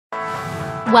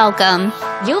Welcome.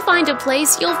 You'll find a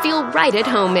place you'll feel right at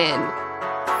home in.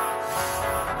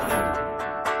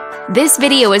 This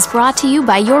video is brought to you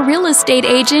by your real estate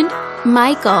agent,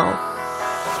 Michael.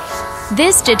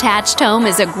 This detached home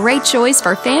is a great choice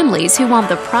for families who want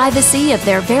the privacy of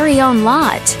their very own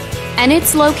lot, and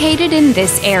it's located in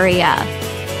this area.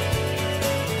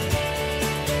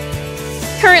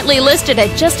 Currently listed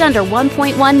at just under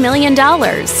 $1.1 million,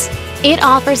 it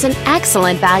offers an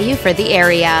excellent value for the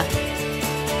area.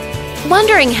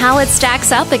 Wondering how it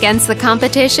stacks up against the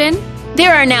competition?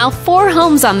 There are now 4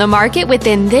 homes on the market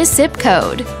within this zip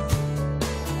code.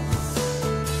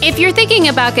 If you're thinking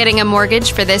about getting a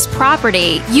mortgage for this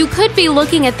property, you could be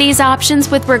looking at these options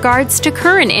with regards to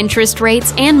current interest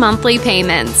rates and monthly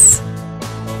payments.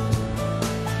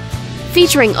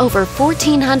 Featuring over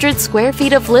 1,400 square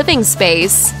feet of living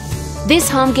space, this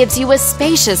home gives you a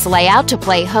spacious layout to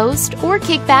play host or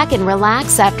kick back and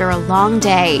relax after a long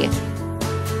day.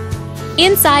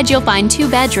 Inside, you'll find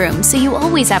 2 bedrooms, so you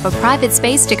always have a private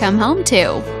space to come home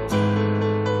to,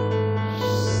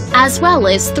 as well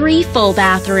as 3 full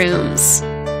bathrooms.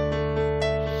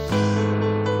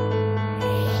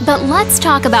 But let's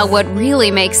talk about what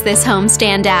really makes this home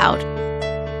stand out.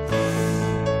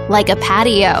 Like a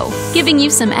patio, giving you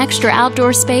some extra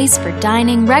outdoor space for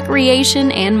dining,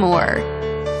 recreation, and more.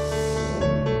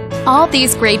 All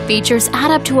these great features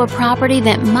add up to a property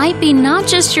that might be not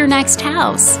just your next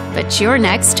house, but your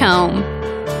next home.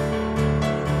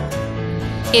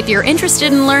 If you're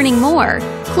interested in learning more,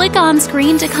 click on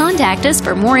screen to contact us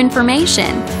for more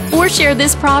information or share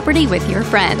this property with your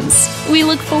friends. We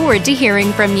look forward to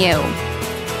hearing from you.